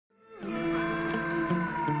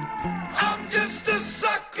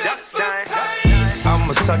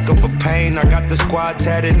a sucker for pain. I got the squad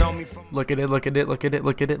tatted on me from... Look at it, look at it, look at it,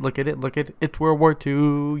 look at it, look at it, look at it. It's World War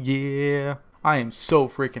II, yeah. I am so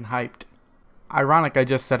freaking hyped. Ironic I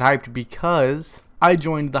just said hyped because I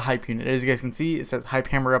joined the hype unit. As you guys can see, it says Hype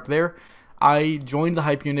Hammer up there. I joined the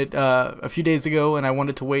hype unit a few days ago, and I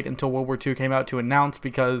wanted to wait until World War II came out to announce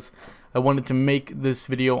because I wanted to make this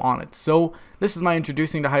video on it. So this is my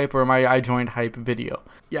introducing to hype, or my I joined hype video.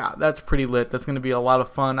 Yeah, that's pretty lit. That's going to be a lot of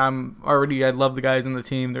fun. I love the guys in the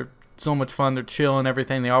team. They're so much fun. They're chill and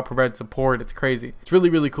everything. They all provide support. It's crazy. It's really,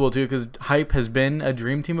 really cool too, because hype has been a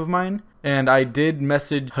dream team of mine. And I did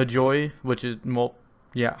message Hajoy, which is, well,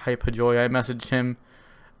 yeah, Hype Hajoy. I messaged him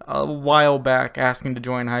a while back asking to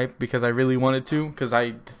join hype because I really wanted to, because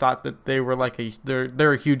I thought that they were like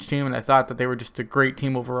they're a huge team, and I thought that they were just a great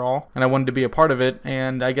team overall, and I wanted to be a part of it.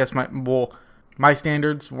 And I guess my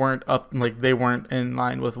standards weren't up, like they weren't in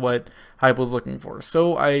line with what hype was looking for.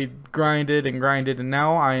 So I grinded and grinded, and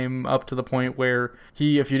now I'm up to the point where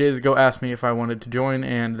he a few days ago asked me if I wanted to join,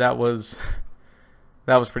 and that was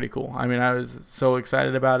pretty cool. I mean, I was so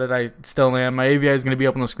excited about it. I still am. My AVI is going to be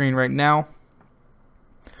up on the screen right now.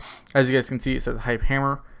 As you guys can see, it says Hype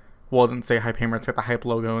Hammer. Well, it doesn't say Hype Hammer. It's got the Hype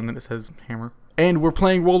logo, and then it says Hammer. And we're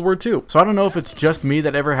playing World War II. So I don't know if it's just me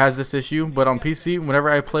that ever has this issue, but on PC, whenever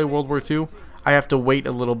I play World War II, I have to wait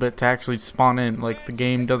a little bit to actually spawn in. Like, the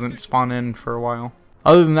game doesn't spawn in for a while.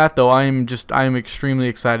 Other than that, though, I am extremely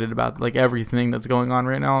excited about, like, everything that's going on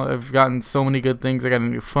right now. I've gotten so many good things. I got a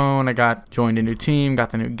new phone. I joined a new team.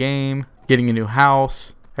 Got the new game. Getting a new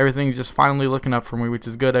house. Everything's just finally looking up for me, which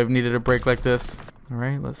is good. I've needed a break like this.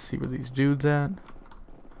 Alright, let's see where these dudes at.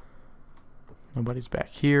 Nobody's back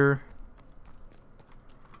here.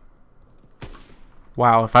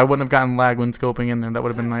 Wow, if I wouldn't have gotten lag when scoping in there, that would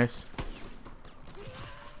have been nice.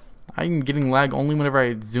 I'm getting lag only whenever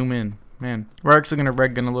I zoom in. Man, we're actually going to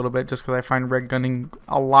red gun a little bit just because I find red gunning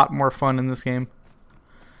a lot more fun in this game.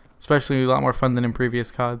 Especially a lot more fun than in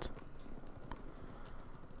previous CODs.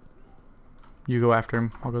 You go after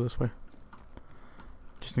him. I'll go this way.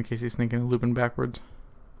 Just in case he's thinking of looping backwards.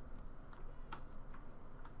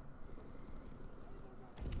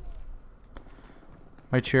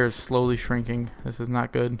 My chair is slowly shrinking. This is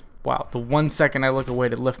not good. Wow, the 1 second I look away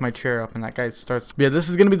to lift my chair up and that guy starts... Yeah, this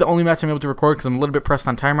is going to be the only match I'm able to record because I'm a little bit pressed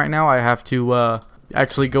on time right now. I have to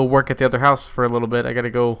actually go work at the other house for a little bit. I got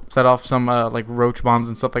to go set off some like roach bombs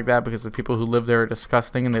and stuff like that because the people who live there are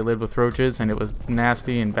disgusting and they live with roaches and it was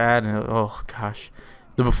nasty and bad and oh gosh.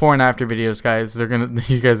 The before and after videos, guys,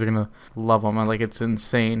 you guys are gonna love them. Like, it's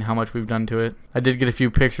insane how much we've done to it. I did get a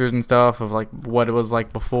few pictures and stuff of like what it was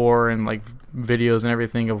like before and like videos and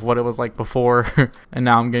everything of what it was like before and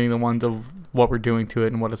now I'm getting the ones of what we're doing to it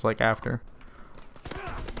and what it's like after.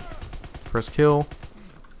 First kill.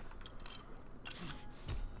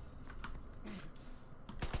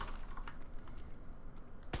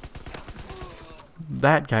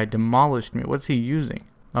 That guy demolished me. What's he using?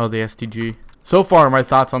 Oh, the STG. So far, my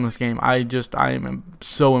thoughts on this game, I am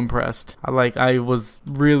so impressed. I was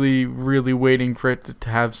really, really waiting for it to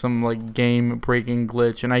have some like game-breaking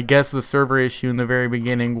glitch, and I guess the server issue in the very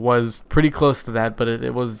beginning was pretty close to that, but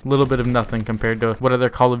it was a little bit of nothing compared to what other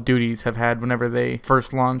Call of Duties have had whenever they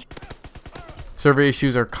first launched. Server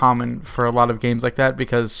issues are common for a lot of games like that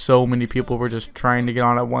because so many people were just trying to get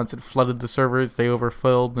on at once. It flooded the servers, they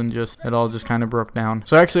overfilled, and it all just kind of broke down.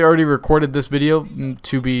 So I actually already recorded this video,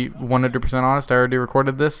 to be 100% honest. I already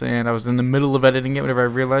recorded this and I was in the middle of editing it whenever I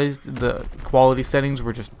realized the quality settings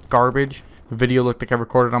were just garbage. The video looked like I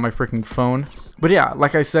recorded on my freaking phone. But yeah,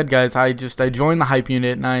 like I said, guys, I joined the hype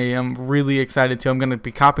unit and I am really excited too. I'm going to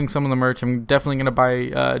be copying some of the merch. I'm definitely going to buy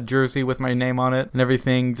a jersey with my name on it and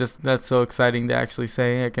everything. Just that's so exciting to actually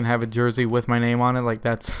say I can have a jersey with my name on it. Like,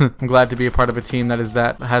 that's I'm glad to be a part of a team that has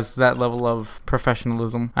that level of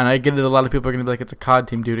professionalism. And I get it, a lot of people are going to be like, it's a COD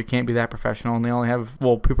team, dude. It can't be that professional. And they only have,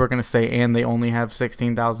 well, people are going to say, and they only have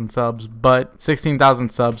 16,000 subs. But 16,000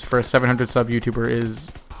 subs for a 700 sub YouTuber is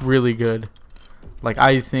really good. Like,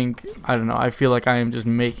 I don't know, I feel like I am just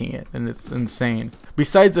making it, and it's insane.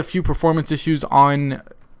 Besides a few performance issues on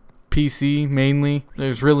PC, mainly,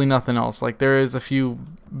 there's really nothing else. Like, there is a few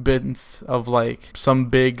bits of, like, some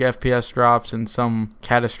big FPS drops and some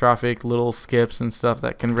catastrophic little skips and stuff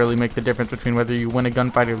that can really make the difference between whether you win a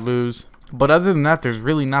gunfight or lose. But other than that, there's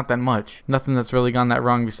really not that much. Nothing that's really gone that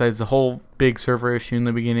wrong besides the whole big server issue in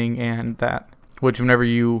the beginning and that. Which whenever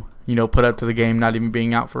you know, put up to the game not even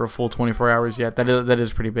being out for a full 24 hours yet, that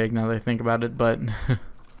is pretty big now that I think about it, but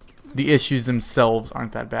the issues themselves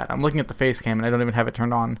aren't that bad. I'm looking at the face cam and I don't even have it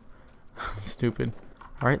turned on. Stupid.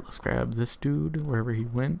 Alright, let's grab this dude wherever he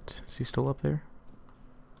went. Is he still up there?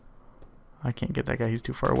 I can't get that guy, he's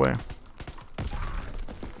too far away.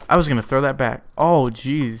 I was gonna throw that back. Oh,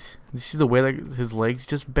 jeez. You see the way like his legs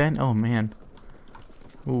just bent? Oh, man.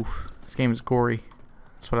 Oof. This game is gory.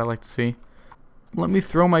 That's what I like to see. Let me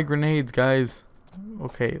throw my grenades, guys.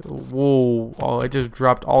 Okay. Whoa. Oh, it just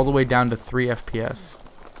dropped all the way down to 3 FPS.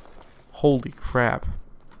 Holy crap.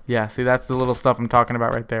 Yeah, see, that's the little stuff I'm talking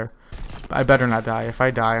about right there. I better not die. If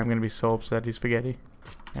I die, I'm gonna be so upset, spaghetti.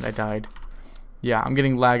 And I died. Yeah, I'm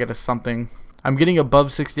getting lag out of something. I'm getting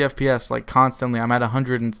above 60 FPS, like, constantly. I'm at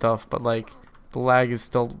 100 and stuff, but, like, the lag is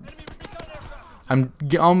still...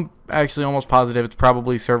 I'm actually almost positive it's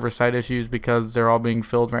probably server-side issues because they're all being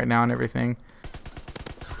filled right now and everything.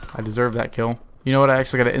 I deserve that kill. You know what, I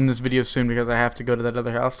actually got to end this video soon because I have to go to that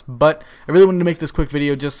other house. But I really wanted to make this quick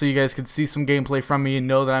video just so you guys could see some gameplay from me and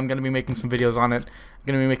know that I'm going to be making some videos on it. I'm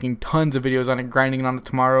going to be making tons of videos on it, grinding on it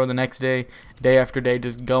tomorrow, the next day, day after day,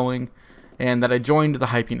 just going. And that I joined the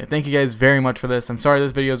hype unit. Thank you guys very much for this. I'm sorry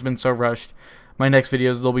this video has been so rushed. My next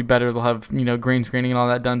videos, they'll be better. They'll have, you know, green screening and all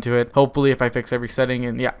that done to it. Hopefully, if I fix every setting.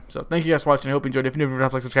 And yeah, so thank you guys for watching. I hope you enjoyed. If you're new,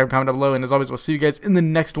 like, subscribe, comment down below. And as always, we'll see you guys in the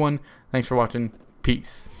next one. Thanks for watching.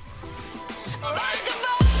 Peace. Alright.